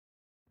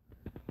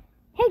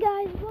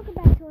Hey guys, welcome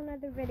back to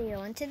another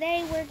video, and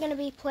today we're going to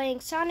be playing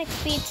Sonic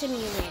Speed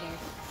Simulator.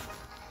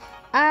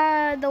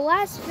 The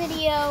last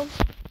video,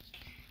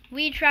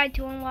 we tried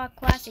to unlock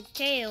Classic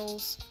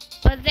Tails,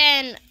 but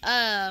then,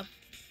 I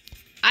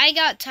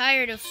got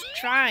tired of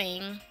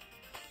trying,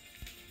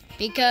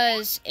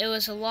 because it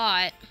was a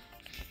lot.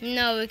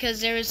 No, because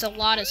there was a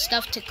lot of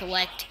stuff to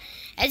collect.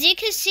 As you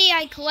can see,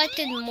 I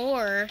collected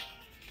more,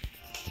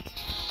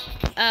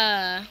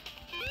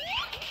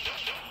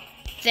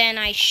 than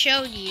I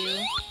showed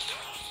you,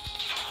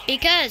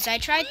 because I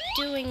tried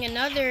doing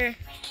another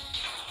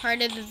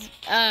part of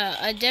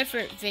a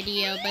different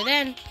video, but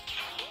then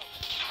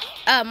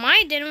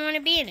mine didn't want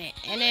to be in it,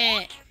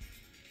 and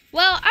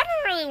well, I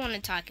don't really want to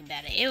talk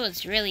about it. It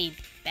was really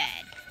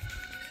bad.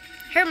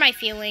 Hurt my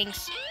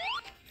feelings.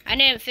 I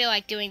didn't feel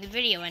like doing the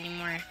video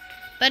anymore,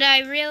 but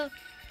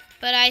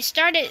I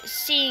started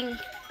seeing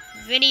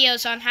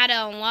videos on how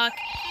to unlock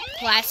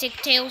Classic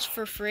Tails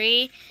for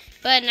free.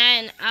 But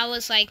then I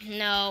was like,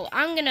 no,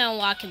 I'm going to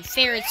unlock him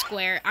fair and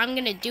square. I'm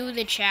going to do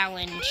the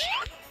challenge.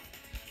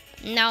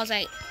 And I was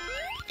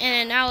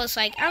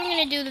like, I'm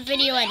going to do the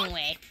video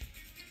anyway.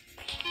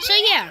 So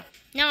yeah,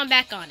 now I'm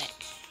back on it.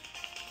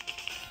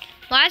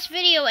 Last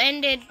video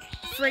ended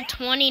for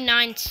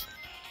 29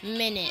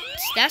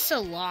 minutes. That's a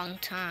long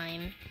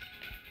time.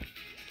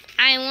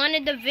 I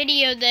wanted the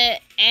video to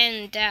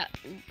end at,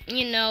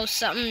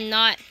 something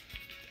not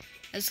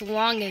as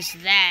long as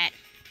that.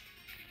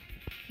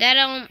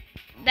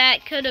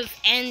 That could have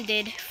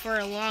ended for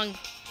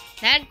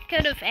that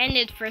could have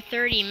ended for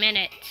 30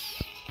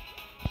 minutes.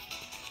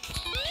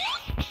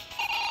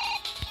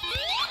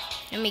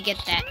 Let me get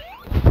that.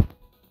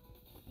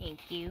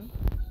 Thank you.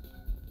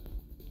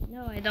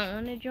 No, I don't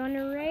want to join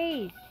a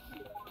race.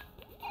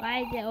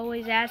 Why does it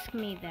always ask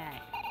me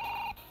that?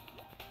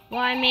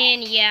 Well, I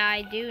mean, yeah,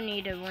 I do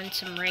need to win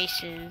some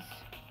races.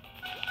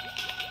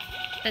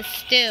 But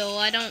still,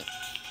 I don't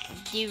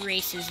do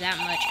races that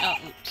much. Oh,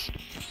 oops.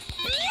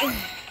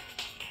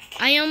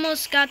 I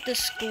almost got the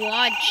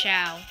squad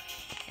chow.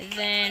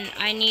 Then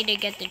I need to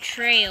get the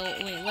trail.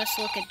 Wait, let's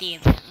look at the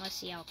event. Let's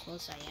see how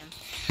close I am.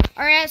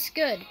 Alright, that's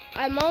good.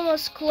 I'm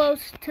almost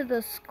close to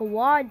the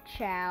squad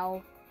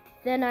chow.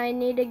 Then I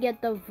need to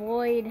get the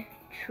void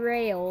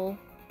trail.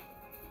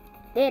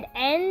 The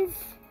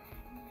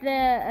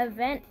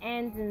event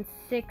ends in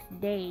 6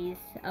 days.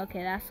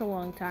 Okay, that's a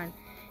long time.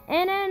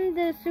 And then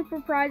the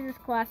super prize is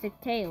Classic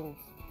Tails.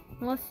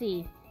 Let's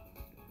see.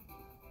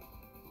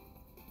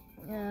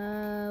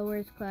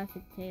 Where's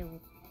Classic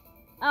Tails?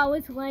 Oh,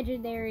 it's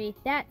legendary.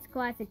 That's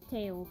Classic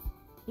Tails.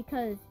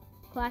 Because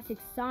Classic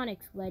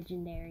Sonic's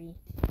legendary.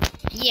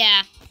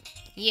 Yeah.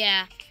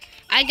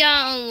 I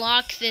gotta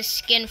unlock this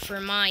skin for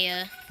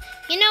Maya.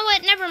 You know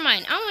what? Never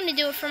mind. I want to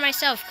do it for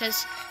myself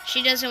because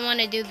she doesn't want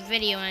to do the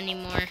video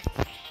anymore.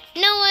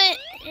 You know what?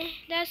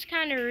 That's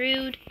kind of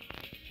rude.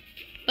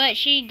 But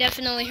she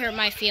definitely hurt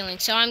my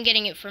feelings, so I'm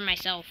getting it for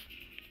myself.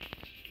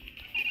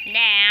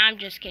 Nah, I'm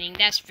just kidding.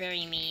 That's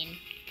very mean.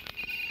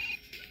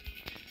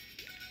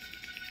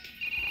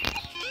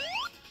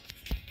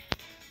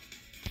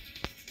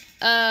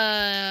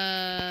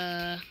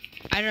 I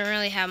don't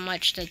really have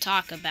much to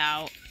talk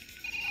about.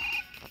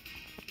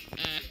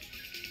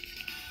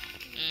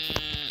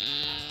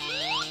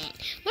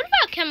 What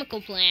about Chemical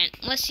Plant?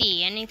 Let's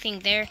see, anything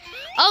there?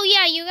 Oh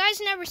yeah, you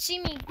guys never see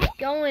me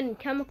go in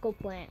Chemical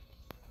Plant.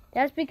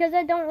 That's because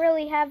I don't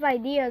really have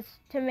ideas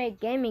to make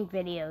gaming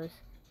videos.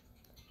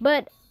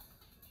 But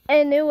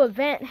a new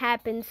event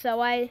happened,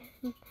 so I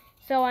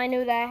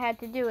knew that I had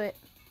to do it.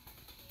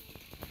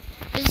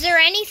 Is there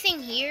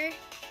anything here?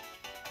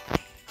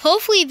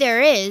 Hopefully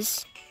there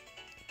is.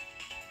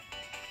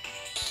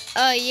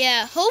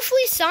 Yeah,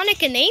 hopefully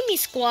Sonic and Amy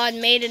Squad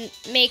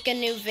make a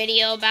new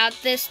video about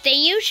this. They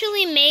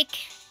usually make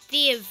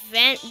the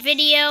event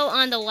video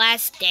on the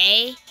last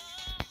day.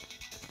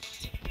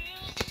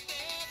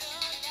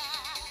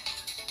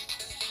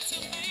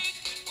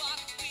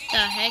 The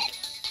heck?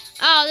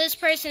 Oh, this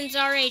person's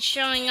already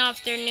showing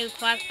off their new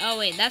class. Oh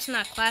wait, that's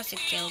not Classic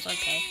Tails.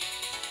 Okay.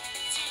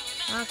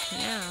 Okay,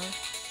 now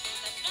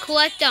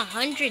collect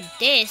 100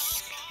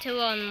 discs to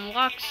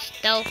unlock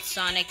Stealth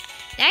Sonic.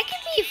 That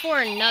could be for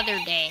another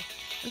day.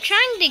 I'm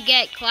trying to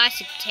get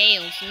Classic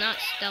Tails, not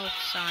Stealth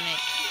Sonic.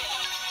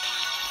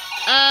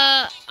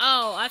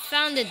 Oh, I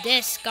found the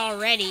disc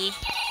already.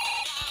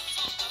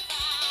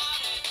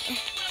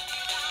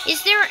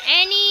 Is there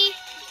any,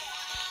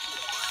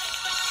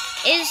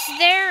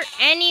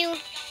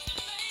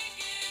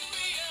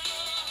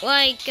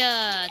 like,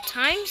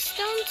 time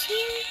stones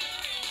here?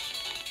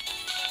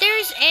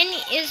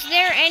 Is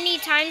there any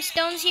time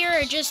stones here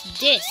or just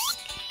discs?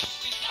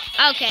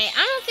 Okay, I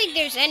don't think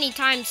there's any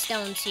time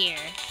stones here.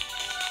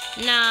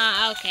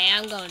 Nah, okay,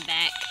 I'm going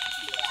back.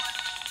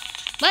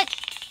 What?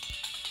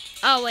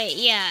 Oh wait,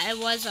 yeah, it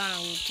was on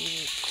a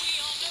loop.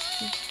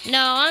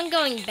 No, I'm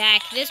going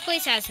back. This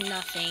place has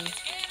nothing.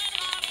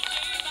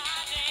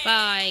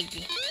 Bye,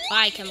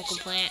 Chemical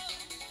Plant.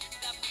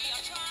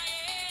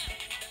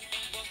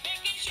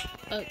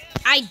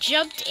 I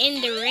jumped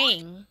in the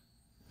ring.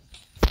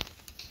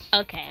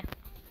 Okay.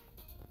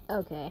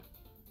 Okay.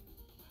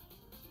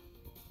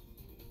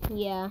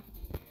 Yeah.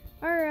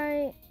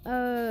 Alright,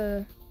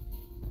 I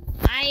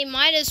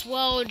might as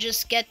well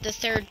just get the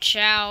third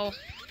Chao.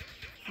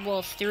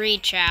 Well, 3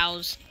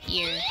 Chaos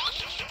here.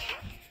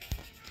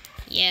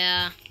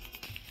 Yeah.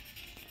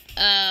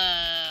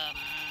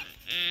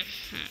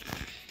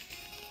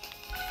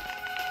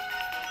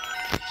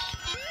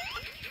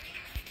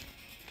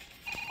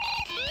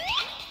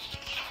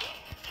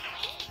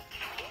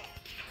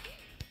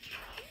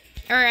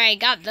 Alright,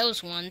 got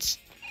those ones.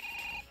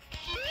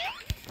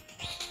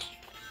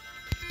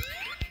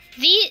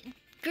 The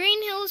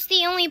Green Hill's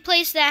the only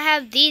place that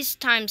have these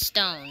time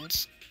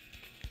stones.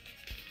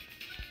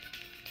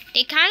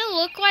 They kind of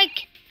look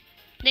like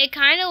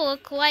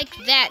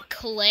that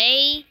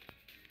clay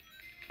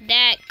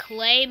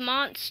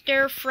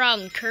monster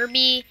from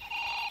Kirby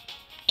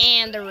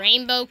and the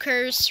Rainbow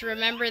Curse.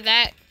 Remember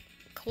that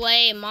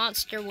clay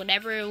monster,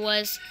 whatever it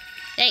was?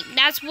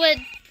 That's what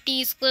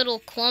these little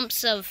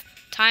clumps of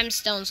time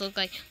stones look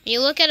like. When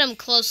you look at them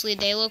closely,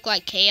 they look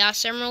like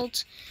Chaos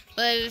Emeralds.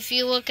 But if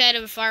you look at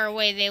them far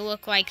away, they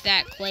look like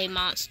that clay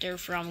monster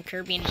from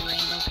Kirby and the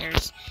Rainbow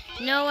Curse.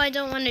 No, I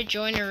don't want to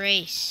join a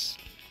race.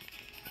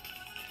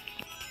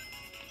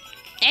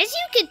 As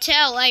you could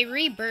tell, I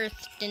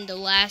rebirthed in the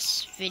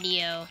last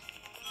video.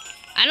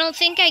 I don't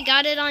think I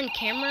got it on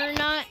camera or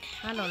not.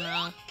 I don't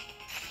know.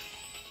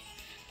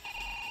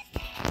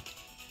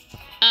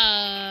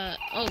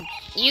 Oh,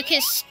 you can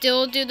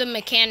still do the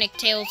Mechanic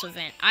Tales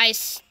event. I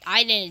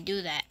didn't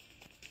do that.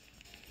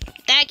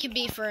 That could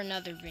be for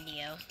another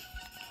video.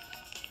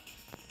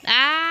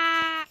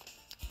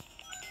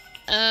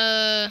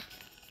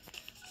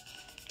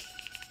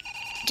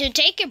 To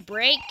take a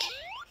break,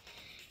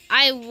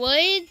 I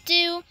would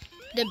do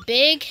the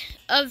big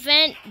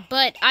event,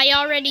 but I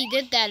already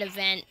did that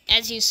event,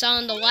 as you saw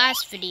in the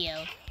last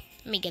video.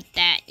 Let me get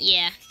that.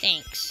 Yeah,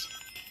 thanks.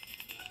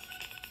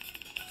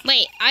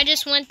 Wait, I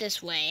just went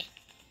this way.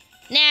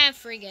 Nah,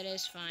 forget it,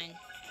 it's fine.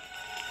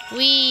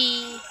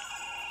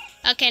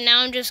 Okay,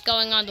 now I'm just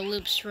going on the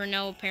loops for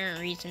no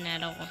apparent reason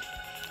at all.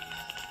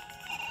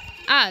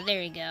 Ah,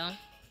 there you go.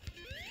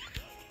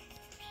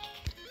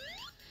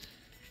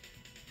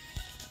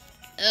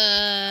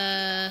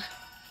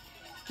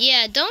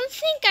 Yeah, don't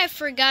think I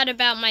forgot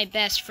about my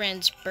best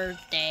friend's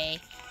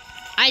birthday.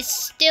 I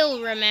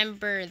still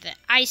remember that.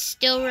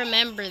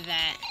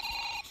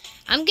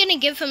 I'm gonna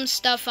give him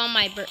stuff on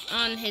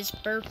his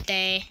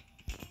birthday.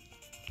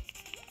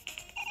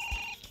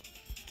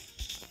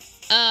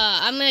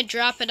 I'm gonna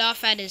drop it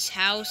off at his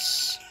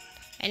house.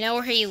 I know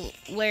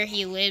where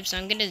he lives.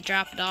 I'm gonna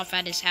drop it off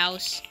at his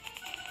house.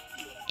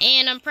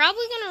 And I'm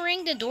probably gonna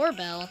ring the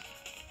doorbell.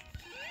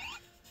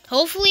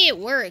 Hopefully it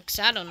works.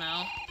 I don't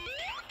know.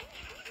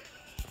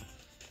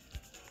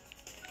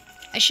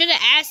 I should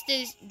have asked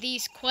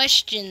these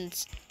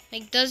questions.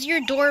 Like, does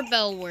your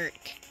doorbell work?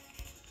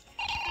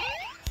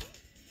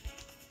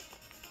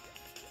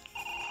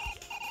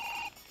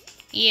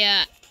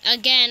 Yeah,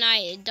 again,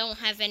 I don't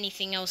have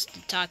anything else to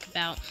talk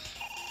about.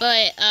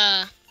 But,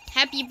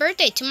 happy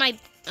birthday to my...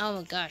 Oh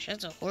my gosh,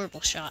 that's a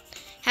horrible shot.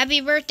 Happy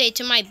birthday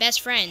to my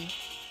best friend.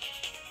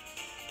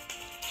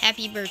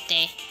 Happy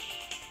birthday.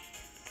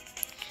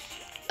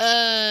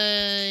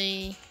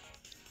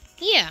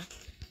 Yeah.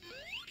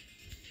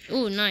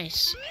 Ooh,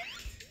 nice.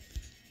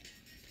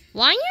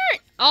 Why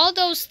aren't all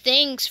those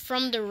things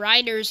from the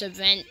Riders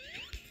event?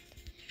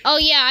 Oh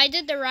yeah, I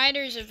did the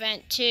Riders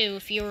event too,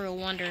 if you were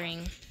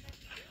wondering.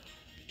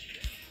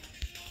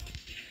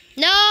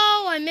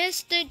 No, I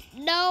missed it.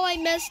 No, I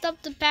messed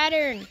up the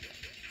pattern.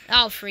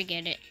 Oh,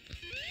 forget it.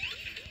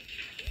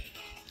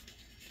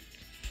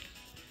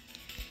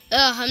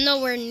 Ugh, I'm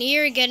nowhere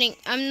near getting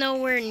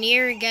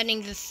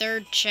the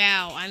third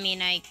Chao. I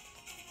mean, I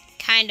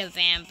kind of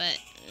am, but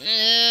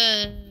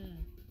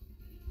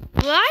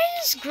why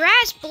does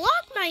grass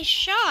block my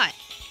shot?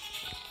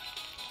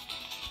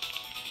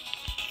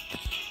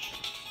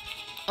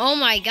 Oh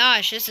my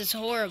gosh, this is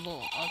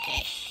horrible.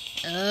 Okay.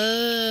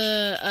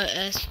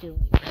 Let's do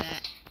like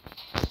that.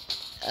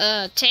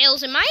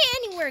 Tails, am I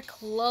anywhere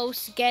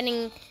close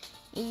getting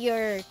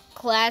your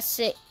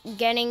classic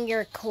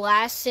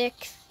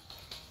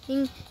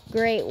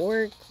Great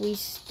work. We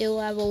still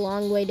have a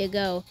long way to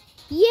go.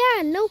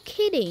 Yeah, no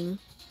kidding.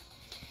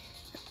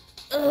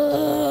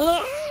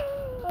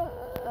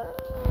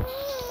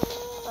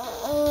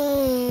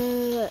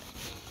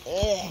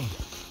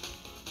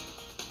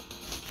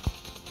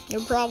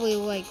 You're probably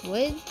like,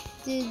 what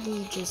did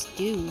we just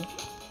do?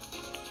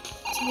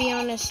 To be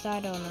honest,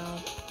 I don't know.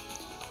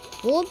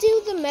 We'll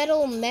do the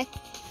Metal Mech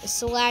 /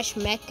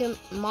 Mecha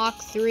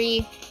Mach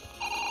 3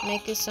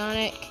 Mecha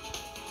Sonic.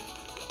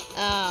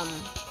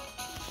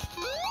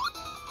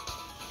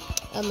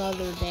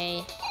 Another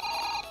day.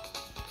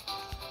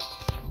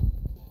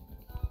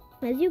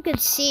 As you can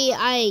see,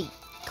 I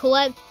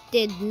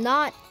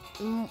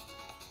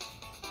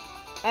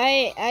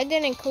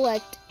didn't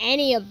collect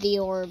any of the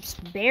orbs.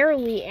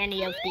 Barely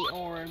any of the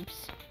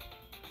orbs.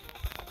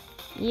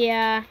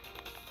 Yeah,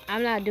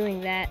 I'm not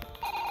doing that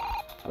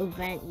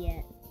event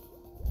yet.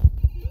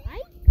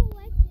 I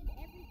collected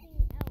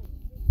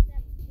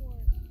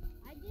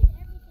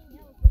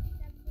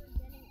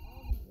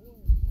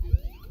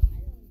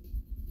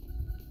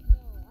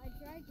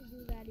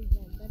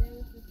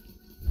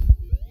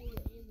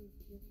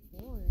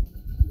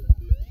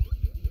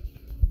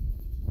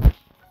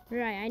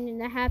Right,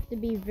 I have to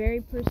be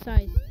very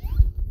precise.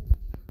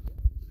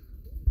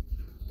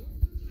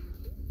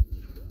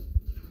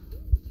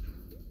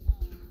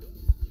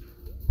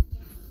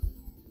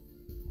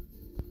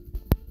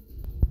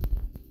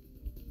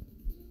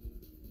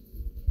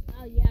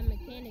 Oh yeah,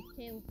 Mechanic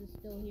Tails is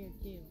still here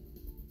too.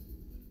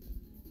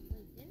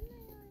 Wait, didn't I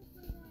already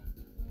say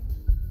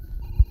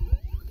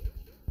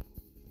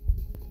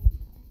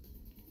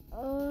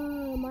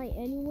that? Am I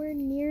anywhere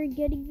near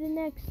getting the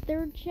next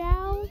third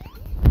Chao?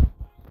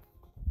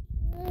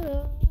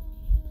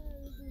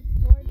 This is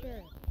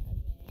torture. Okay.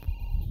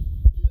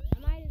 I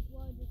might as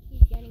well just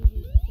keep getting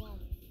these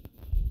clumps.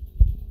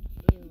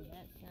 Ew,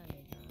 that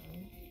sounded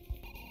wrong.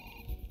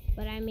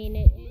 But I mean,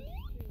 it is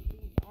true.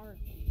 These are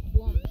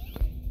clumps.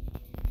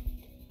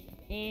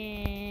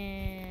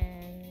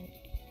 And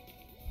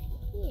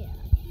yeah.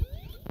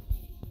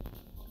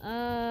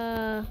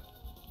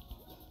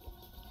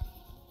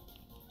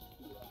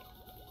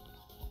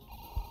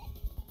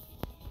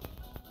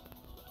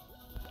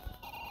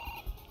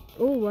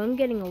 Oh, I'm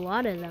getting a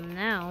lot of them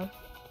now.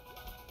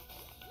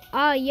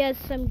 Ah,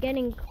 yes, I'm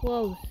getting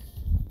close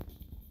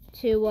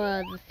to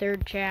the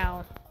third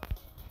Chao.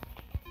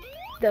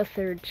 The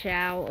third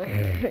Chao.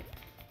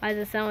 Why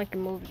does it sound like a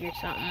movie or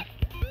something?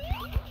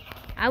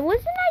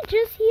 Wasn't I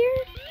just here?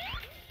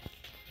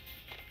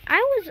 I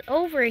was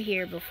over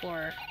here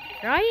before,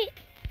 right?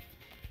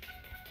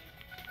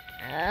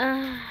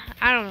 I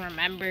don't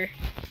remember.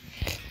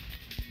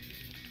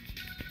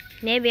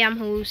 Maybe I'm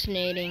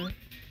hallucinating.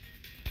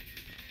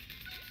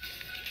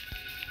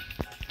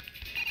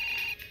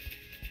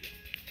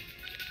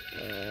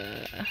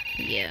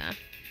 Yeah.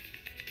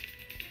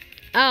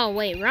 Oh,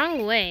 wait,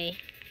 wrong way.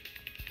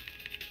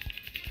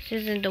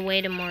 This isn't the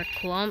way to more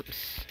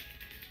clumps.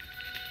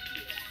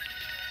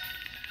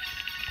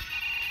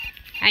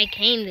 I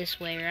came this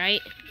way,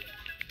 right?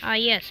 Oh,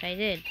 yes, I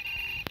did.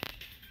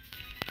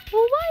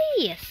 Well, why,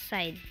 yes,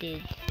 I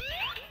did.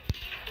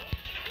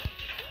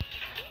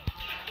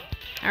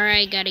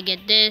 Alright, gotta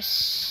get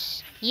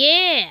this.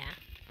 Yeah!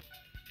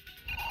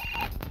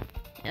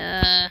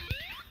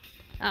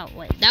 Oh,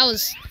 wait, that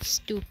was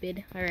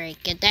stupid. Alright,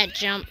 get that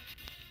jump.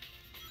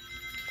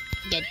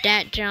 Get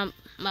that jump.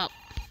 Oh,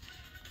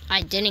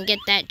 I didn't get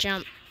that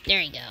jump.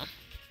 There you go.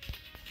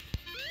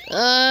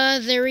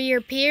 They're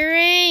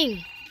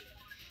reappearing.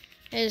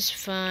 It's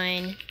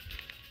fine.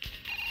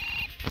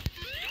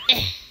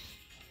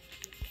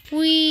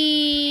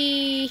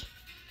 Whee!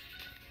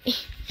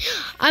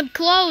 I'm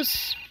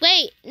close.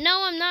 Wait,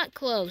 no, I'm not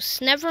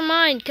close. Never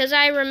mind, because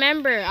I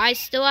remember I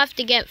still have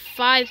to get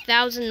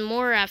 5,000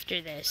 more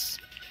after this.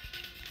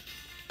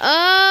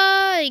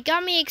 It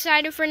got me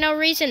excited for no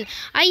reason.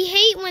 I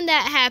hate when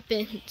that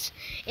happens.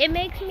 It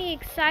makes me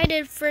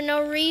excited for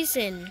no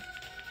reason.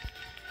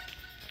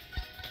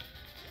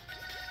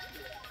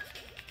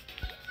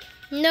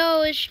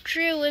 No, it's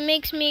true. It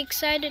makes me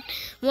excited.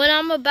 When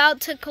I'm about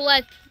to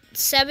collect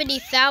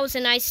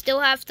 70,000, I still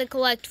have to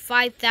collect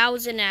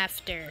 5,000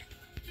 after.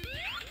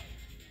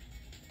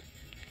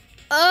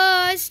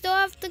 I still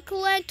have to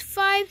collect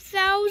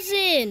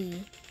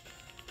 5,000.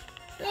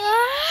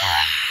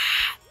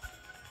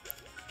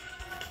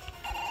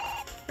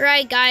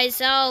 Right,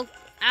 guys,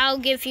 I'll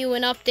give you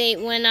an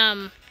update when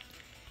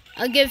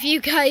I'll give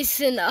you guys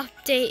an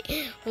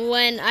update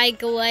when I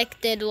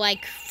collected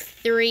like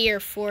 3,000 or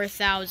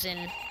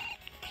 4,000.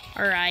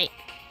 Alright.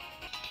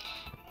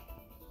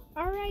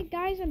 Alright,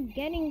 guys, I'm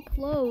getting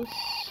close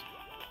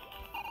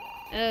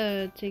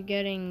to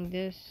getting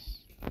the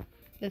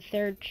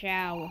third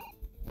Chao.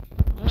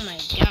 Oh my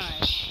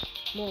gosh.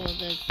 Well,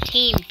 the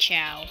team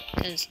Chao,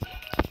 because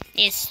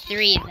it's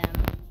 3 of them.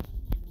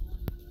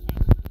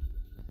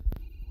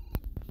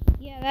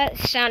 Yeah, that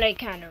sounded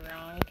kind of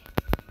wrong.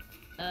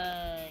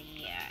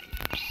 Yeah,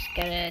 just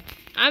gotta.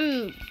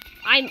 I'm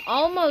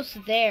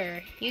almost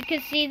there. You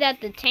can see that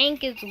the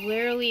tank is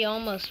literally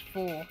almost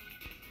full.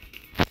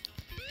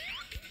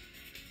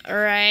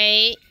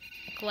 Alright,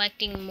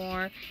 collecting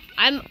more.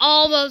 I'm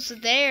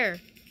almost there.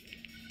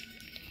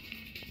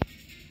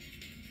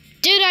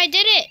 Dude, I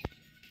did it!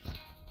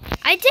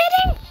 I did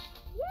it!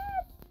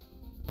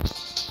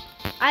 Yes!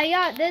 I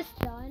got this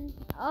done.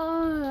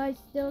 Oh, I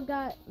still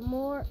got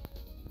more.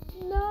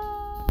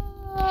 No!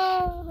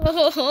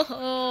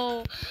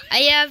 I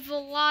have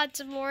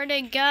lots more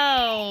to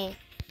go.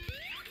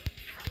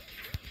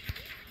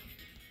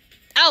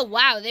 Oh,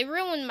 wow, they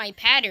ruined my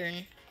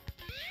pattern.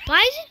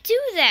 Why does it do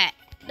that?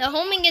 The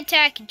homing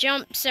attack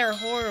jumps are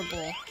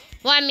horrible.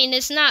 Well, I mean,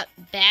 it's not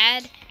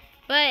bad,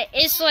 but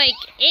it's like,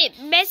 it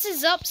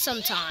messes up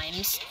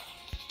sometimes.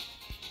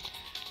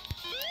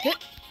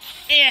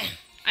 Yeah,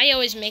 I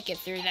always make it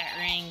through that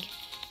ring.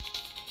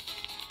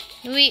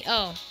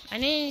 Oh, I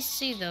didn't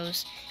see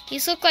those.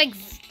 These look like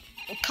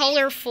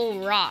colorful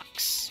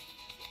rocks.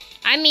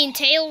 I mean,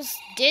 Tails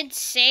did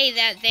say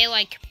that they,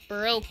 like,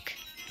 broke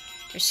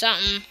or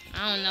something.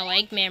 I don't know,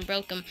 Eggman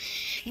broke them.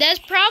 That's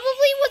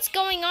probably what's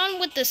going on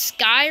with the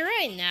sky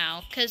right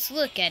now, because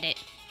look at it.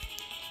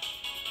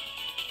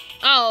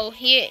 Oh,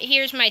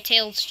 here's my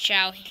Tails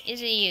Chao.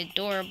 Isn't he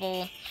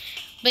adorable?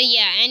 But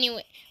yeah,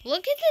 anyway.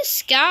 Look at the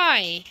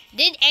sky.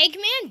 Did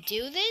Eggman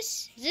do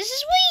this? This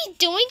is what he's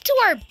doing to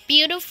our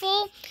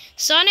beautiful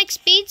Sonic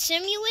Speed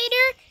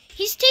Simulator?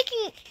 He's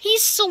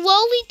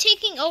slowly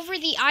taking over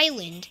the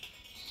island.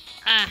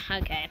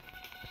 Okay.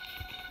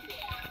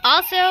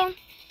 Also,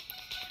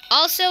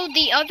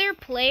 the other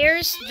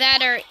players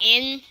that are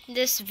in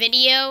this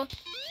video,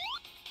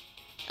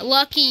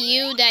 lucky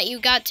you that you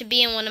got to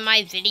be in one of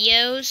my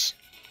videos.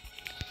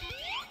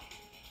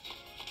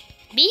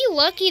 Be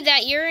lucky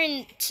that you're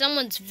in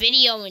someone's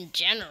video in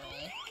general.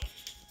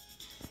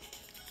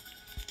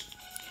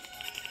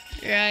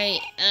 Right,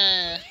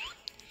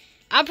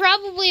 I'll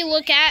probably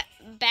look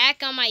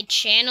back on my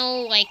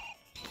channel like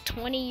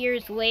 20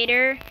 years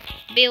later,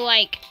 be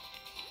like,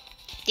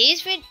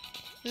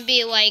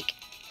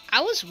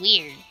 I was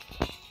weird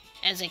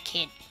as a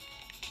kid.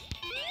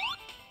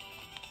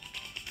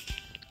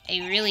 I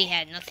really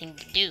had nothing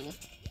to do.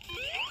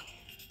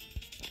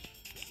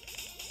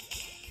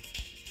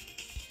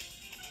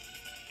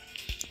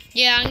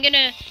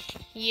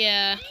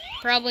 Yeah,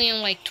 probably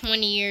in like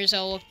 20 years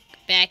I'll look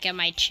back at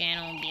my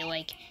channel and be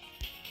like,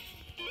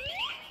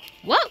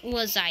 what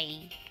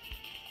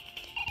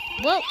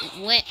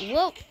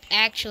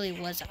actually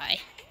was I?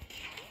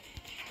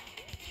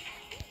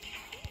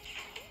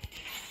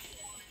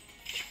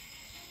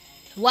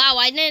 Wow,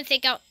 I didn't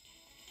think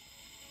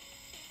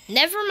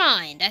never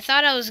mind, I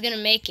thought I was gonna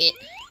make it.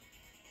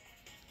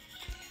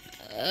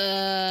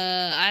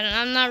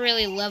 I'm not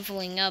really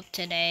leveling up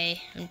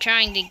today. I'm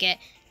trying to get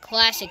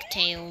Classic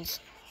Tails.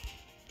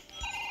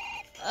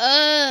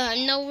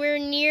 I'm nowhere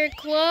near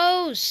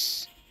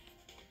close.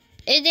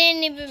 It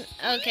didn't even...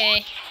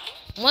 Okay.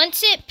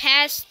 Once it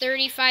passed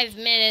 35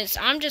 minutes,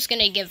 I'm just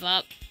gonna give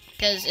up.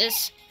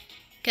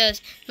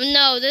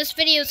 No, this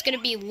video is gonna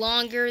be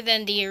longer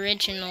than the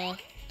original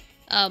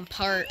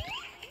part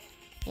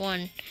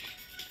 1.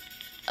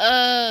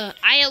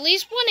 I at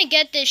least want to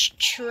get this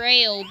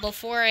trail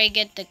before I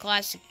get the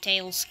Classic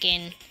Tail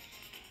skin.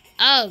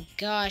 Oh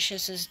gosh,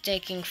 this is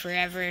taking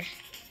forever.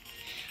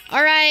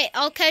 Alright,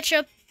 I'll catch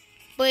up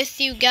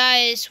with you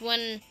guys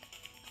when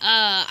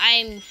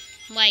I'm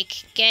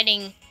like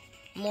getting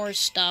more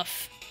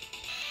stuff.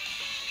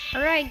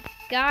 Alright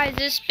guys,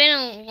 it's been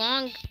a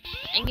long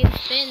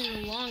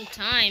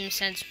time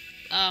since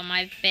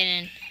I've been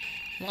in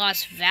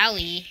Lost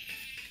Valley.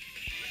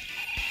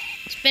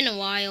 It's been a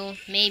while,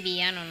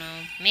 maybe, I don't know.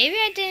 Maybe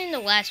I did in the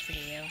last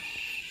video.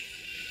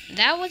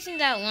 That wasn't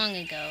that long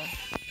ago.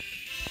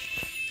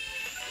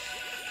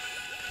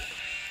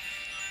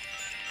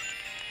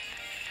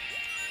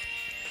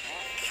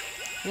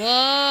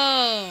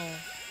 Whoa.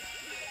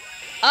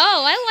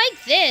 Oh, I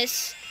like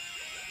this.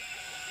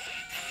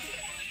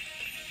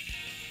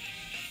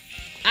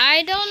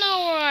 I don't know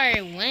where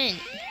I went.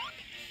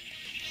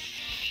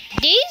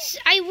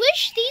 I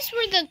wish these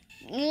were the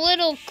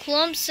little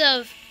clumps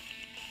of...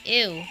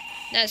 Ew,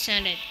 that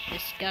sounded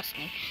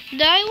disgusting.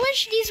 I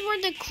wish these were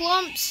the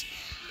clumps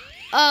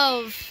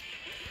of...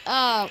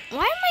 why am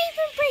I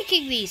even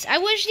breaking these? I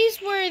wish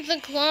these were the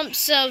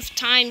clumps of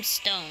time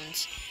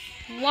stones.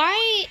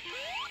 Why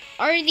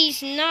are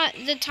these not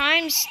the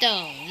time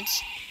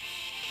stones?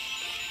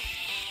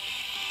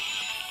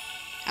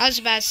 I was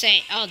about to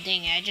say, oh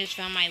dang it, I just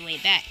found my way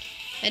back.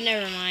 But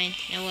never mind,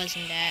 it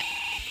wasn't that.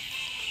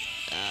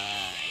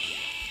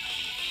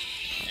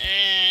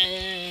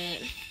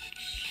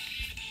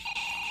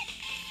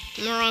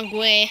 The wrong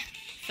way.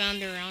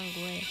 Found the wrong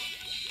way.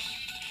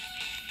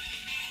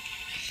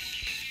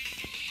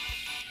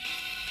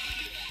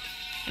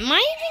 Am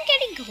I even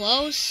getting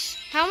close?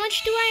 How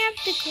much do I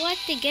have to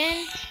collect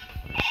again?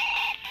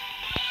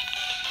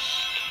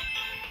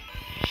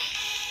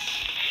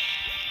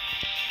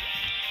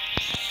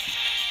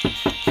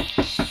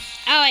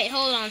 Oh wait,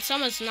 hold on.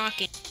 Someone's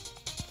knocking.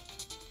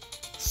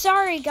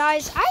 Sorry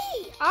guys,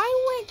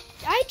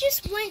 I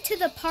just went to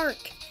the park.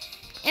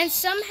 And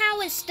somehow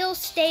it still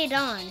stayed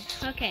on.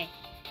 Okay.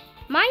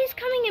 Maya's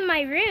coming in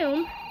my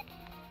room.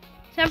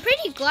 So I'm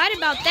pretty glad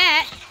about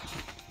that.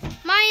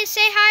 Maya,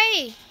 say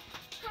hi.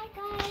 Hi,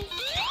 guys.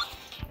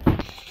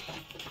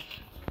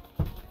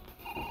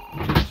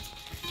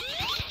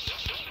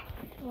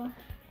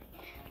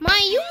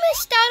 Maya, you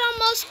missed out on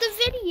most of the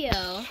video.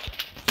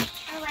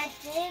 Oh, I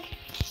did?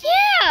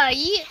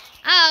 Yeah,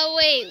 oh,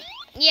 wait.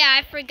 Yeah,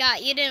 I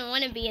forgot. You didn't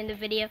want to be in the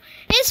video.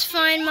 It's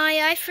fine,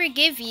 Maya. I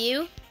forgive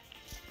you.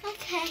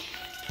 Okay.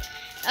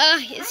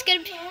 It's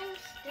gonna be...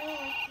 Really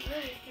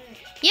hurt.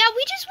 Yeah,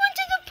 we just went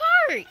to the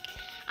park.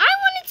 I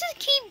wanted to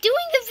keep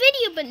doing the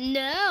video, but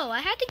no, I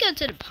had to go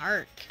to the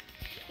park.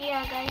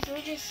 Yeah, guys,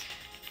 we just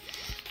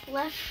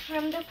left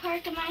from the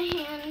park and my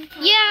hand.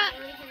 Yeah,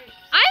 really hurt.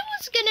 I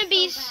was gonna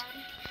be... So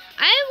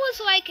I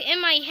was like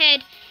in my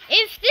head,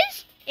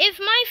 if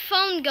my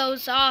phone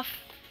goes off,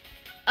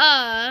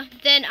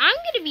 then I'm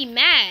gonna be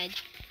mad.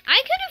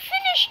 I could have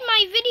finished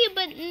my video,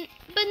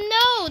 but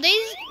no,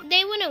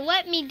 they wouldn't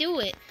let me do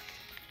it.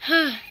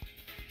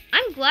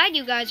 I'm glad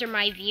you guys are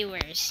my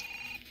viewers.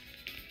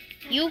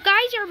 You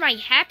guys are my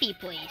happy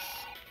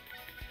place.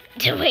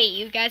 Wait,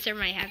 you guys are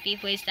my happy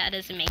place. That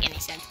doesn't make any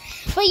sense.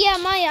 But yeah,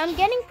 Maya, I'm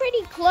getting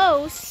pretty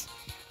close.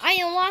 I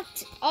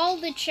unlocked all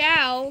the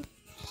Chow.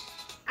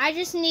 I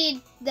just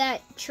need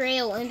that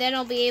trail, and then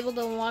I'll be able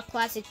to unlock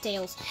Classic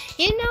Tales.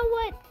 You know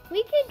what?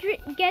 We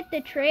could get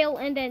the trail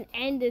and then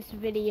end this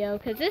video,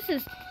 because this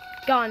has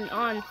gone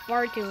on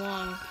far too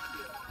long.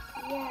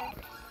 Yeah,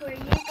 for you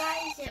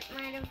guys, it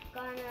might have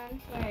gone on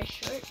for a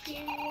short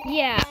period.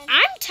 Yeah,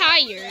 I'm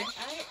tired.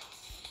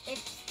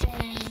 It's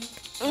been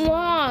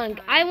Long.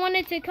 I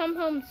wanted to come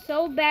home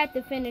so bad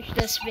to finish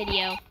this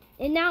video,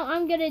 and now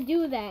I'm going to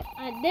do that.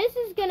 This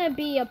is going to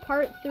be a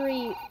part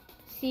 3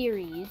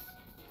 series.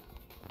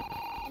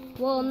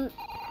 Well,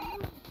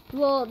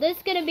 this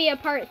is gonna be a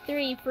part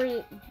 3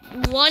 for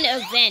one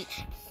event.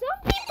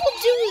 Some people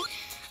do.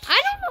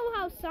 I don't know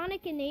how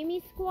Sonic and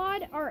Amy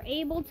Squad are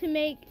able to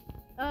make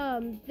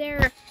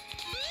their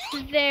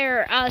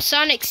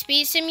Sonic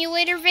Speed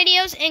Simulator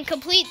videos and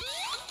complete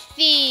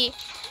the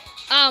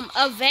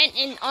event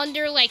in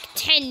under like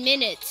 10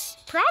 minutes.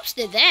 Props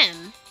to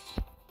them.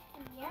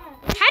 Yeah.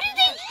 How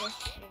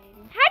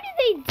do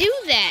they do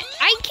that?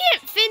 I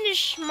can't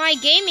finish my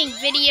gaming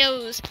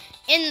videos.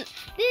 And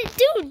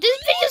dude, this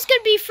video's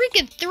gonna be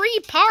freaking 3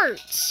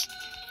 parts.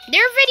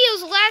 Their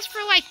videos last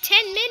for like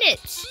 10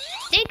 minutes.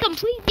 They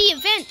complete the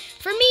event.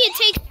 For me, it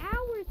takes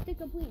hours to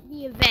complete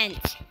the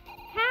event.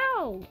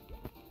 How?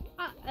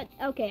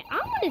 Okay,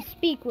 I'm gonna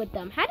speak with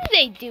them. How do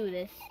they do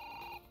this?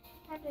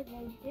 How do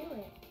they do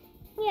it?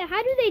 Yeah,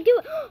 how do they do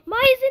it?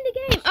 Maya's in the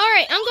game. All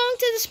right, I'm going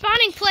to the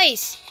spawning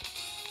place.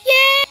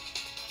 Yeah.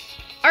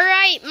 All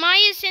right,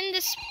 Maya's in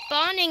the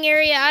spawning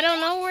area. I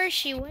don't know where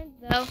she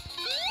went though.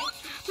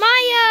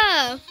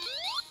 Maya!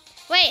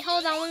 Wait,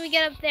 hold on, let me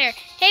get up there.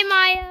 Hey,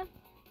 Maya.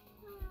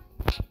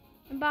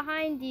 I'm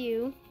behind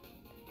you.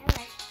 I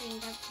like being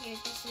up here.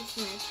 This is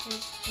my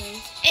first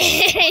place.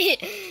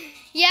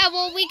 Yeah,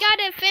 well, we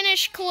gotta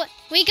finish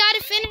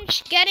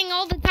getting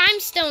all the time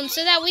stones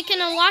so that we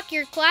can unlock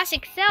your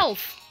classic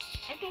self.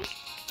 Okay.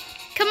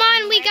 Come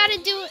on, we gotta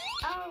do it.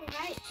 Oh,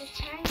 right, the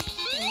time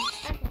stone.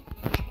 Okay.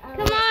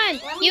 Come on,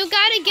 you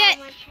gotta get.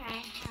 How much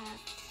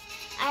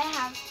I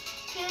have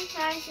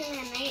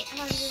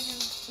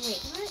 2,800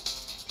 wait, what?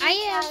 I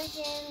have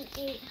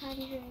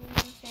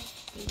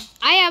 2,850.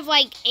 I have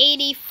like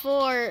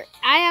 84.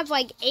 I have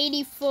like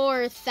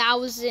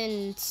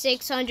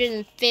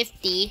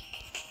 84,650.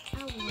 Oh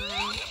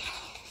wow.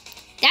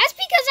 That's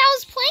because I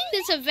was playing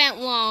this event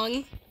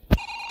long.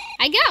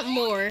 I got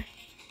more.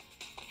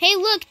 Hey,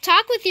 look,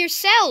 talk with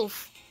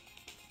yourself.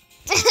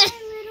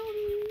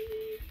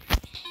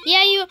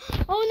 Yeah, you.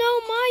 Oh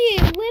no,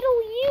 Maya,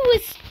 little you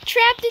is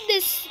trapped in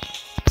this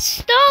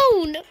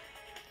stone.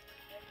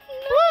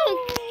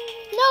 Look.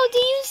 No, do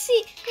you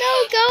see?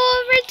 No, go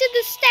over to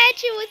the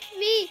statue with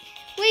me.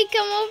 Wait,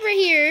 come over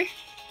here.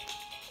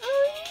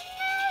 Oh,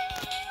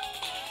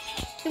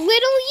 no.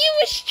 Little you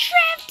is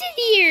trapped in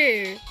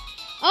here.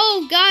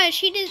 Oh gosh,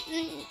 he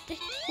didn't.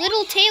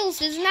 Little Tails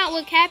does not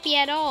look happy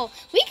at all.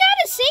 We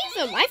gotta save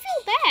him. I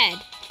feel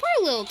bad.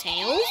 Poor Little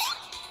Tails.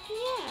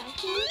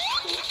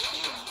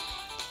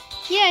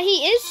 Yeah,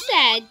 he is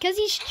sad because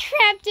he's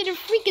trapped in a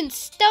freaking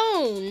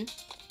stone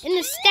in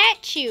the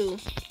statue.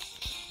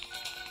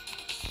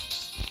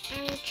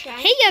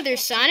 Hey, other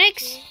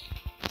Sonics.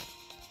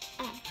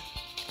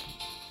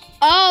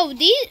 Oh,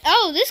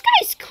 this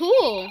guy's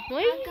cool.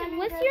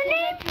 What's your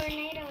name?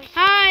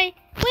 Hi.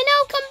 Wait,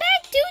 no, come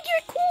back, dude.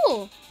 You're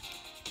cool.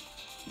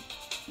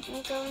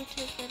 I'm going to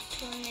the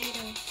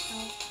tornado.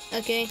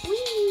 Okay.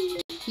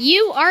 Whee!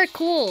 You are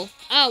cool.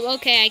 Oh,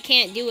 okay. I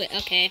can't do it.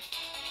 Okay.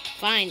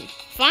 Fine.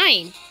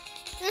 Fine.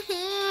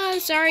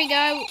 Sorry,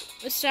 guy.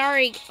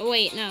 Sorry. Oh,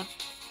 wait, no.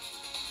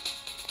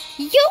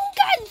 You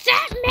got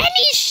that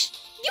many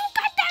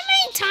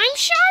time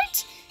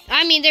shards?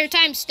 I mean, they're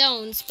time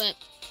stones, but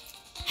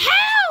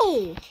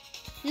how?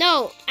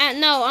 No,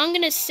 no, I'm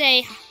gonna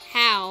say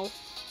how.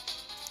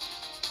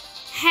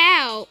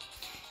 How?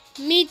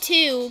 Me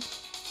too.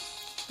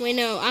 Wait,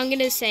 no, I'm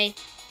gonna say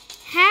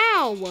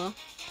how.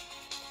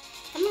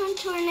 Come on,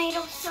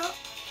 tornado, so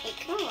it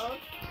could.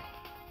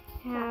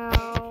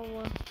 How?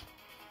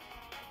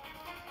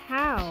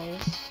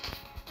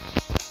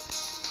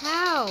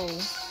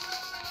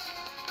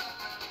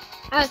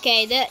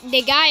 Okay,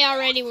 the guy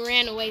already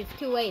ran away. It's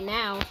too late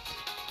now.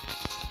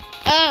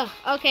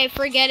 Okay,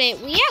 forget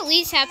it. We at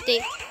least have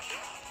to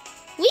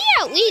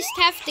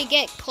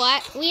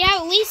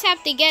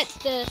get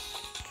the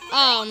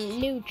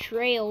new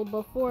trail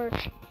before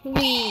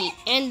we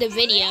end the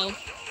video.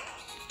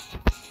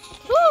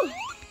 Whew.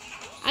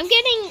 I'm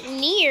getting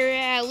near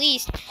at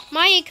least.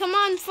 Maya, come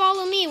on,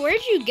 follow me.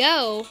 Where'd you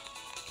go?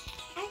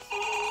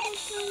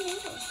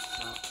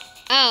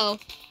 Oh.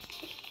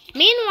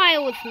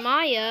 Meanwhile, with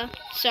Maya,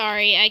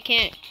 sorry, I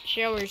can't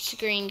show her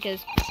screen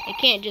because I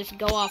can't just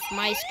go off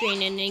my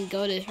screen and then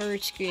go to her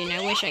screen.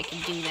 I wish I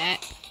could do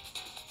that.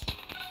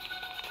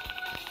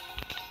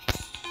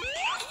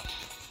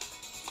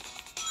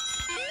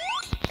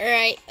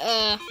 Alright,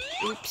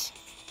 oops.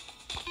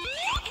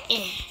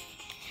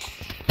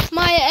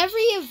 Maya, My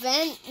every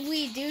event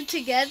we do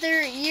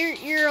together,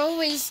 you're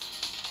always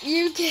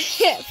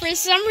get, for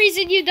some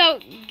reason you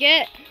don't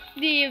get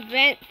the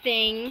event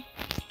thing.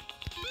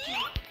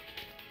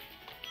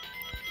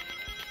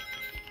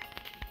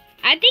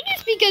 I think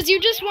it's because you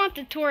just want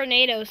the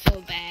tornado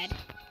so bad.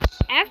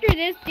 After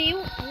this,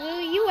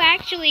 will you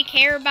actually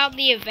care about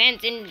the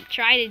event and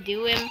try to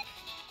do him?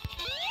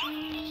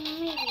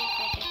 Maybe if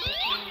I get the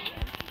tornado.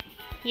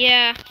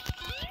 Yeah.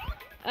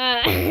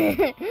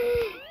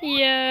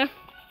 Yeah.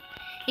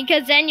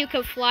 Because then you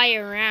could fly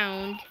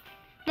around.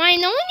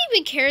 No one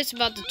even cares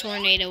about the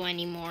tornado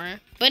anymore.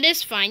 But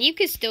it's fine. You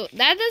can still.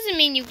 That doesn't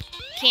mean you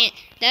can't.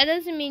 That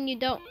doesn't mean you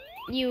don't.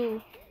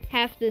 You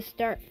have to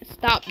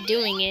stop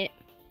doing it.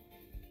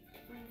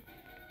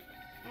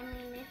 I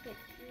mean, if it's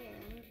here,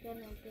 I'm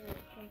gonna do it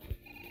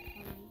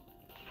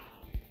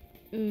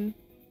perfectly.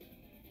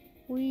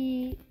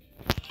 We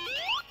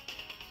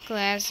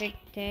classic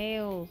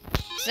tales.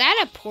 Is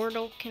that a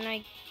portal? Can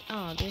I?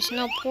 Oh, there's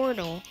no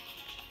portal.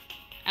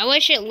 I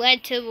wish it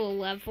led to a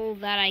level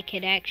that I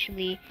could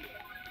actually.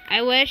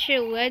 I wish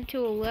it led to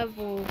a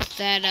level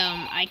that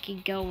I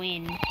could go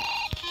in.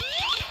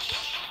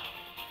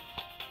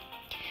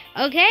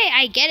 Okay,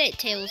 I get it,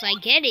 Tails. I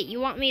get it. You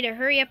want me to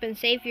hurry up and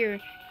save your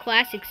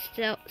classic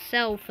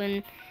self,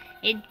 and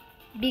it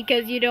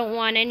because you don't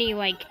want any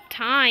like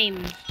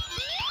time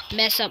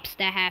mess ups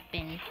to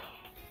happen.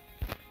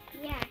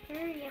 Yeah,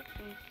 hurry up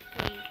and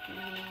save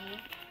me.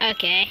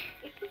 Okay.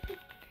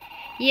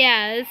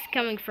 Yeah, this is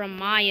coming from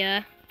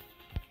Maya.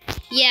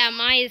 Yeah,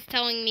 Maya's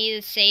telling me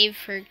to save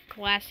her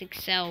classic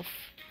self.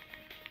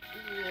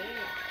 Yeah.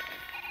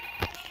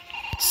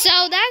 So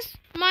that's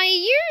Maya.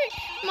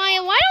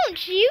 Maya, why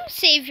don't you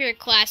save your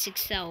classic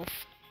self?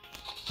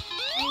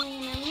 I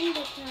mean, I'm in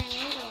the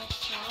tornado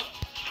itself,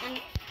 and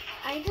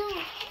I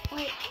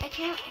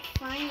can't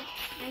find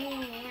any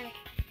more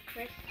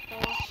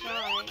crystal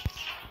shards.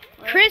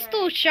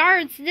 Crystal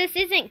shards? This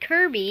isn't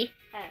Kirby.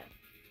 Oh,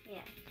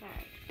 yeah,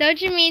 sorry.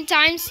 Don't you mean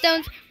time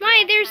stones?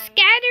 Maya, they're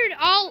scattered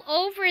all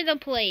over the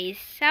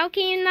place. How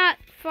can you not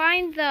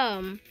find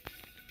them?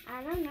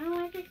 I don't know,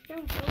 I just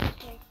don't go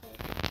places.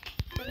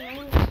 The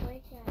main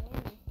place I am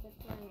is the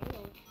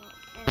tornado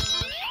and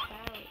Lost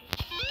Valley.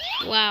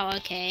 Wow,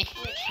 okay.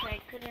 Which I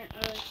couldn't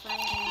really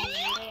find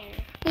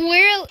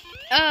anything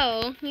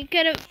Oh, you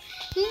could have.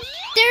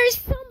 There's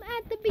some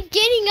at the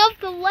beginning of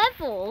the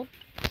level.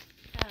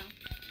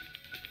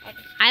 there.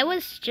 I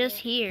was just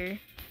here.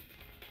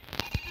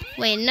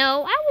 Wait,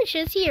 no, I was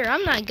just here.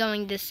 I'm not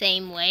going the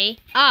same way.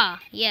 Ah,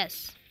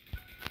 yes.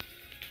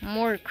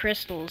 More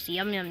crystals.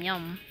 Yum, yum,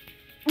 yum.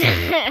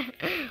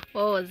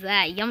 What was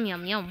that? Yum,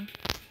 yum, yum.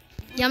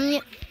 Yum,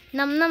 yum,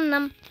 num, num,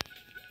 num.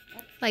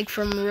 Like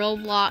from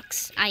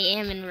Roblox. I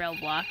am in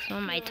Roblox. What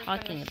am I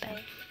talking about?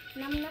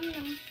 Num, num,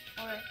 num.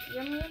 Or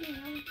yum, yum,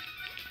 yum.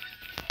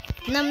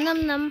 Num,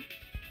 num, num.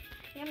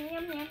 Yum,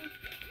 yum,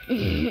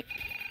 yum.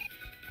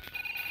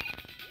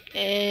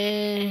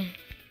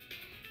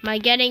 Am I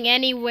getting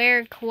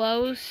anywhere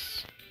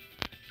close?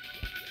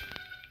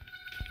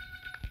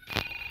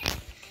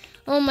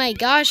 Oh my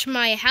gosh,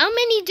 Maya, how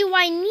many do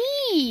I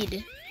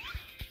need?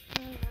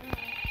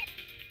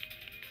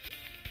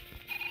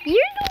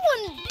 You're the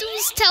one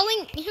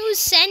who's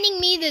sending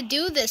me to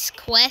do this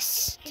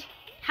quest.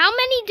 How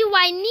many do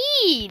I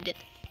need?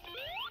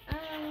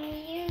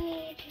 You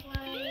need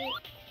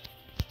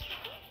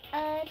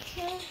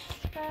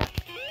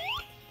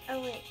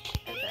oh wait,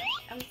 oh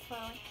gosh, I'm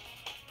falling.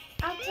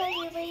 I'll tell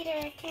you later,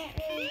 I can't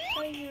really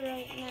tell you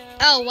right now.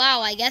 Oh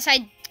wow, I guess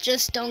I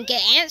just don't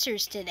get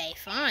answers today,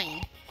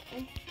 fine.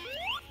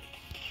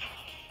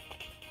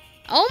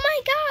 Oh my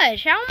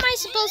gosh, how am I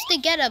supposed to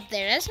get up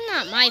there? That's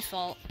not my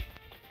fault.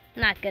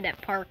 I'm not good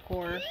at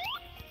parkour.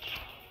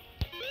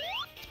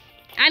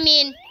 I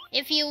mean,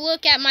 if you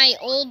look at my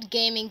old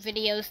gaming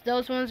videos,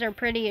 those ones are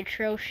pretty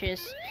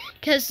atrocious.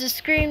 Because the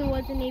screen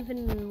wasn't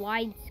even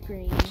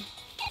widescreen.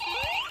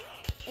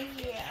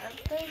 Yeah,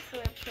 those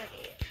were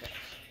pretty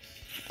atrocious.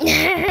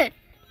 Okay.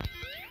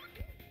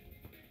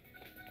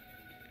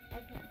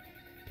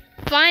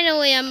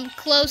 Finally, I'm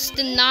close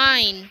to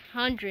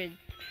 900.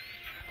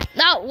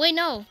 No, wait,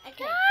 no.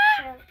 Okay,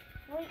 so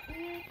what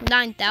you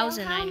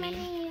 9,000, so how I many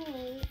mean. you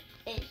need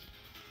is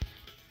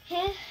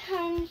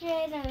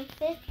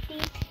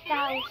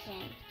 650,000.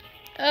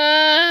 Uh,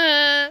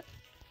 That's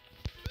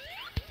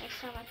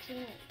how much you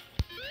need.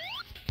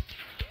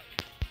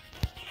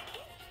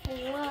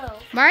 Whoa.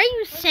 why are you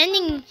Look how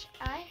sending... much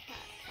I have.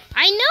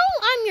 I know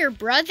I'm your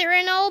brother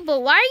and all,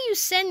 but why are you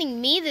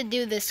sending me to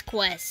do this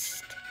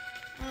quest?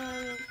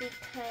 Because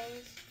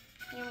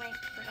you're my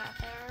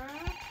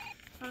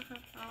brother.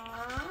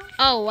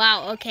 Oh,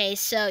 wow, okay,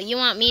 so you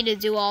want me to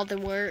do all the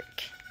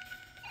work.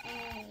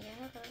 Yeah.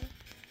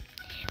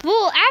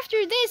 Well,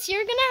 after this,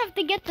 you're gonna have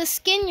to get the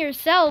skin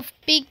yourself,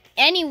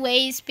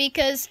 anyways,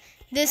 because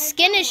the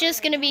skin is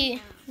just gonna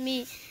be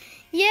me.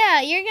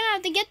 Yeah, you're gonna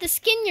have to get the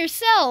skin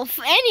yourself.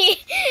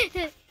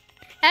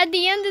 At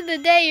the end of the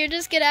day, you're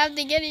just gonna have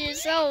to get it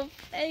yourself,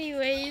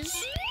 anyways.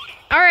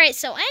 Alright,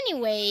 so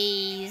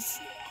anyways.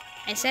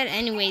 I said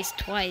anyways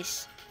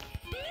twice.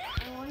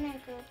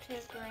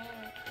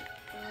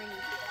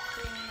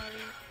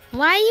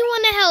 Why you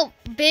want to help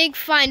Big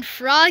find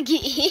Froggy?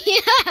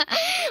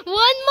 One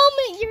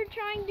moment you're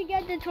trying to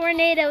get the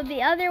tornado,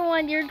 the other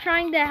one you're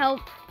trying to help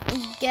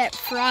get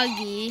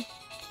Froggy.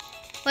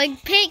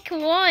 Like, pick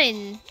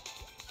one.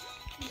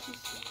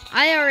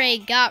 I already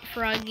got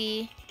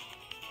Froggy.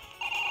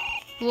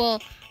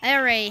 Well, I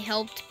already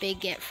helped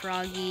Big get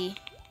Froggy.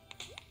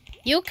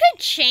 You could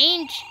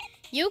change.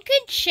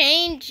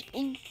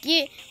 One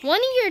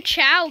of your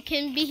Chow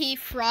can be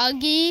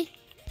Froggy.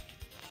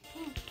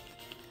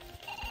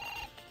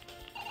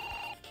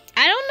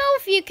 I don't know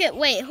if you could.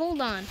 Wait,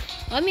 hold on.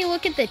 Let me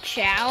look at the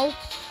Chow.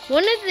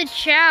 One of the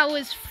Chow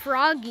is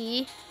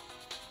Froggy.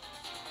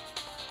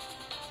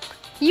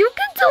 You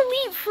can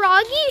delete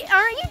Froggy?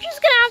 Aren't you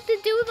just gonna have to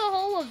do the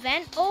whole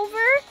event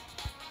over?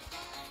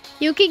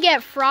 You could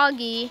get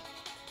Froggy.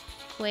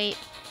 Wait.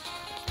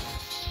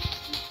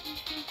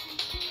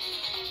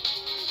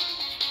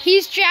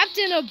 He's trapped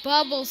in a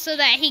bubble so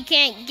that he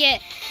can't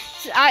get...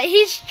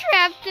 he's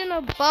trapped in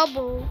a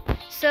bubble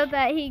so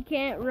that he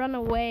can't run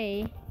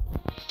away.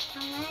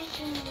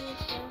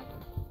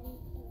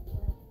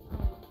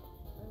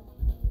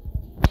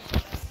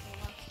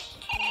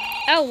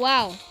 Oh,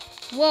 wow.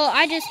 Well,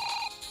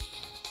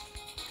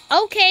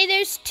 Okay,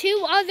 there's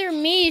 2 other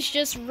Miis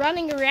just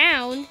running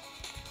around.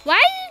 Why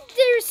are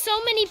there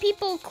so many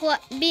people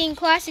being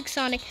Classic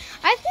Sonic?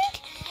 I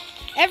think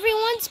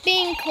everyone's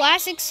being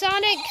Classic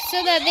Sonic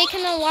so that they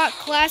can unlock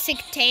Classic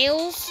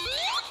Tails.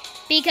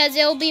 Because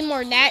it'll be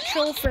more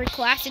natural for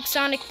Classic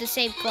Sonic to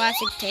save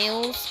Classic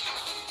Tails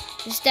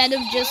instead of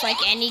just like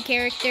any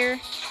character.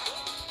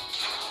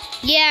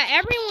 Yeah,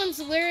 everyone's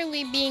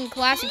literally being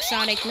Classic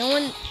Sonic. No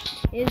one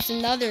is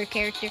another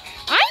character.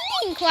 I'm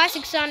being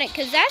Classic Sonic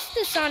because that's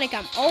the Sonic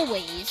I'm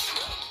always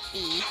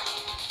be.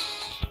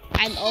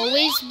 I'm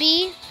always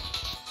be.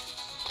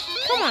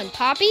 Come on,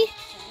 Poppy.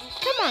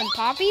 Come on,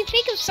 Poppy.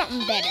 Think of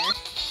something better.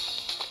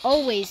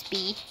 Always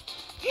be.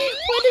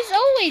 What does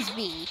always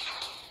be?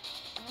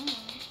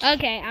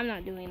 Okay, I'm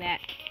not doing that.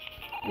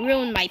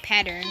 Ruined my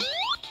pattern.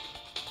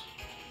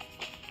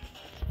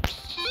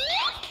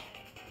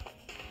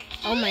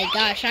 Oh my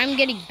gosh, I'm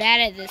getting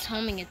bad at this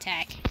homing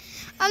attack.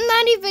 I'm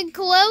not even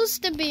close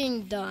to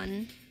being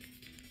done.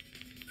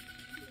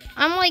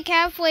 I'm like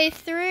halfway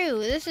through.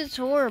 This is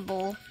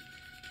horrible.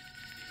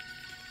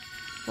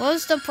 What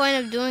was the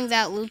point of doing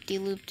that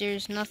loop-de-loop?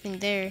 There's nothing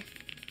there.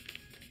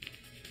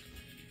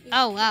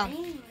 Oh, wow.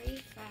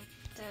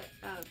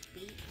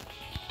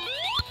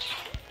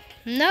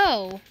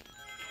 No.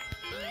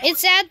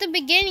 It's at the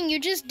beginning. You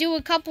just do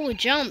a couple of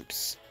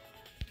jumps.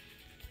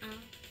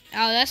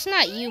 Oh, that's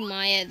not you,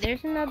 Maya.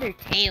 There's another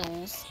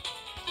Tails.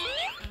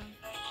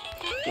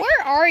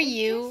 Where are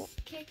you?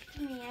 Just kicked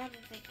me out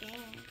of the game.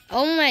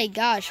 Oh my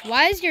gosh.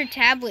 Why does your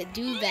tablet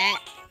do that?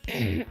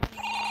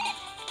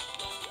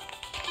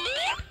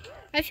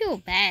 I feel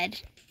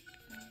bad.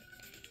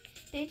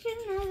 Did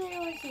you know there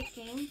was a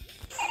game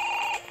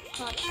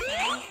called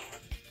Sonic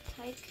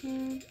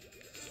Tycoon?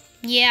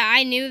 Yeah,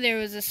 I knew there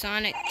was a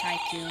Sonic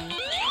Tycoon.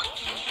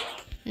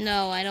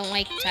 No, I don't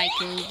like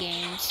Tycoon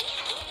games.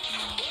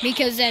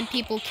 Because then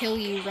people kill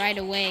you right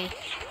away.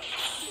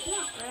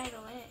 Not right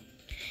away.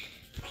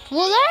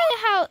 Well,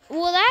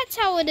 that's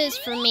how it is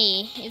for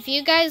me. If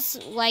you guys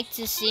like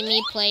to see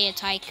me play a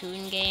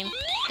Tycoon game,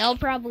 that'll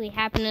probably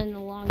happen in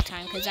a long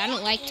time because I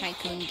don't like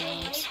Tycoon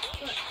games.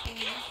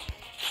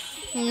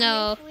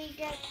 No.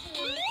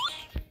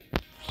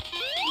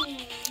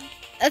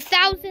 A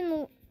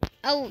thousand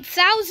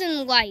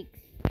likes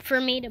for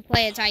me to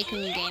play a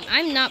Tycoon game.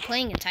 I'm not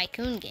playing a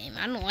Tycoon game.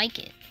 I don't like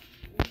it.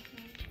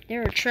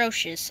 They're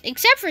atrocious.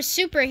 Except for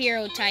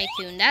Superhero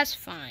Tycoon. That's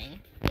fine.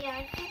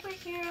 Yeah,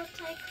 Superhero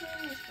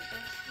Tycoon is the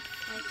best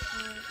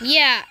Tycoon.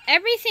 Yeah,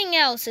 everything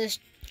else is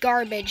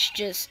garbage.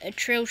 Just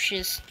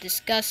atrocious,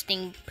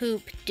 disgusting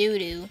poop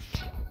doo-doo.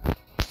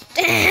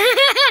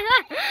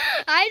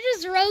 I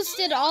just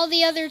roasted all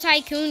the other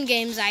Tycoon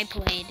games I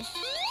played.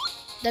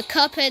 The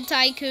Cuphead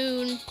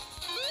Tycoon.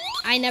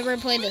 I never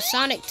played the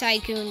Sonic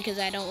Tycoon because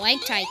I don't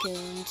like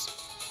Tycoons.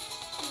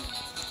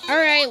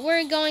 Alright,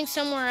 we're going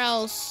somewhere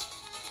else.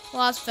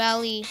 Lost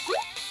Valley.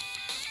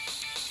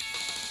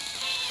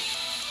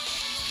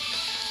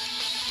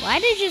 Why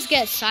did it just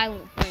get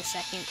silent for a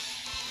second?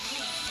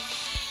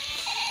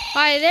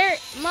 Hi there,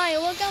 Maya,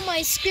 look on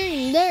my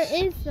screen. There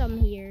is some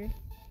here.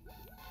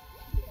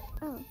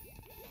 Oh.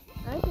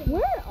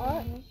 Where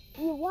are you?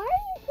 Why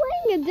are you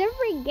playing a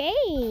different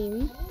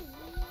game?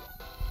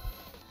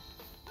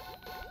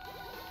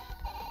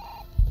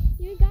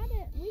 We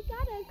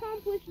gotta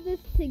accomplish this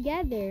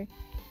together.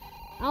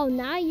 Oh,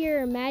 now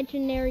you're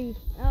imaginary.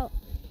 Oh,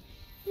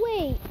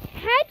 wait.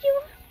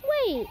 You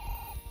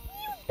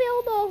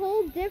build a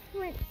whole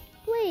different.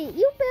 Wait,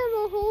 you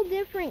build a whole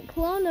different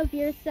clone of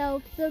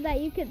yourself so that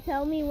you could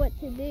tell me what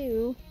to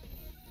do.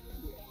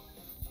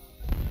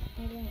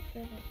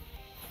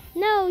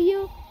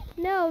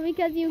 No,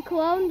 because you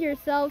cloned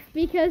yourself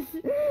because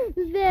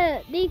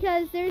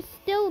there's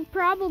still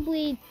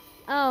probably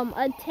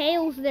a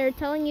Tails there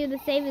telling you to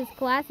save his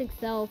classic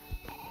self.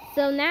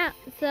 So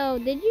so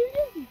did you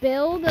just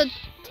build a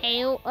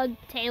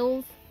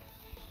Tails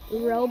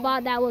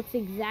robot that looks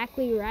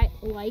exactly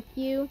like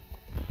you?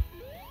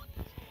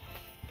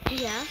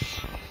 Yeah.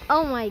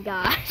 Oh my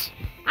gosh.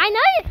 I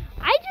know.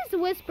 I just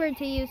whispered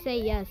to you, say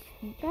yes.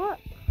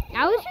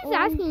 I was just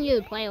asking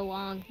you to play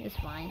along. It's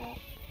fine.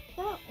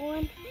 That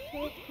one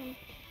person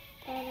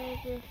that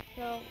I just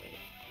saw.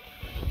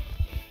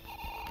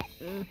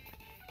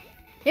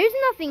 There's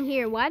nothing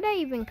here. Why'd I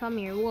even come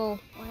here? Well,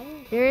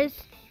 there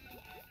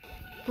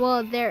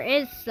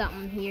is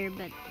something here,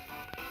 but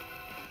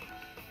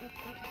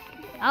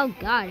oh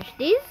gosh,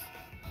 these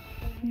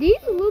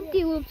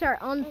loop-de-loops are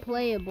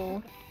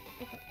unplayable.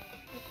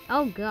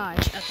 Oh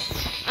gosh.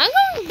 Okay. I'm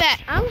going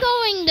back. I'm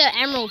going to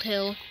Emerald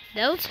Hill.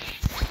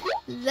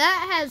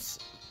 That has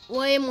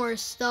way more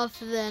stuff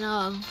than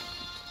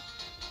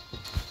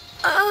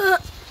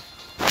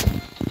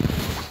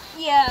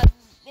yeah,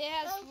 it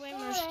has way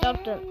more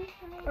stuff than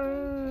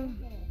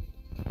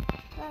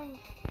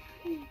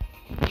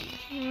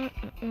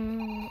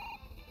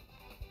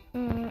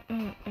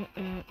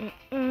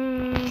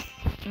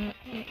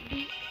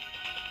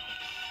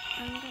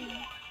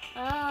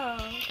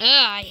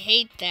I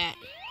hate that.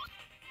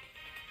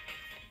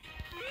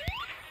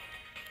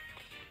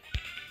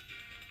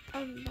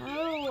 Oh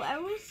no, I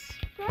was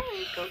stuck.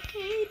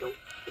 Okay, don't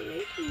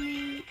break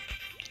me.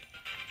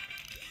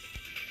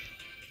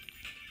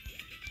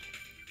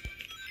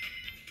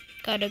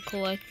 Gotta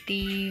collect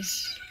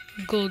these.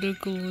 Gotta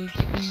collect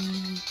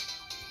these.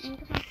 I'm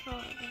gonna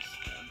follow this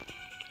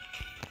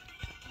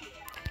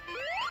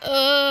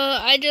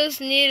I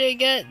just need to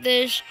get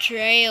this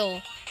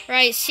trail.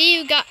 Right, see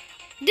you guys.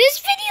 This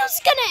video's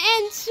gonna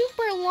end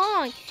super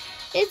long.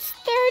 It's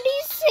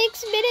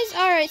 36 minutes.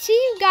 Alright, see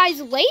you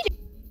guys later.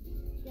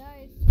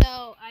 Guys,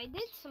 so I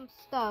did some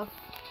stuff.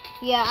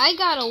 Yeah, I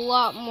got a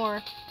lot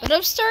more. But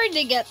I'm starting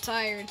to get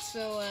tired,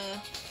 so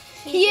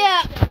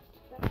yeah.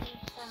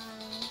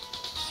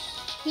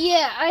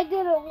 Yeah, I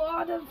did a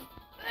lot of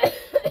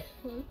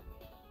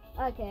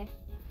okay.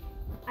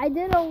 I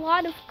did a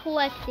lot of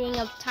collecting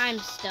of time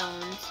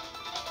stones.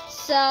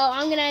 So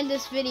I'm gonna end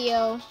this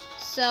video.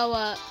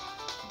 So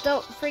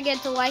don't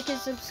forget to like and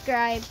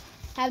subscribe.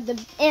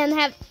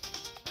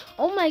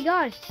 Oh my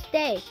gosh,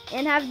 stay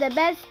and have the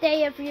best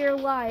day of your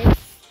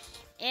life.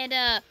 And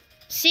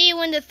see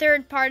you in the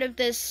third part of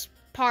this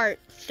part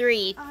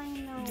 3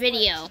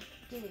 video.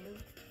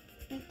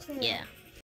 Me too. Yeah.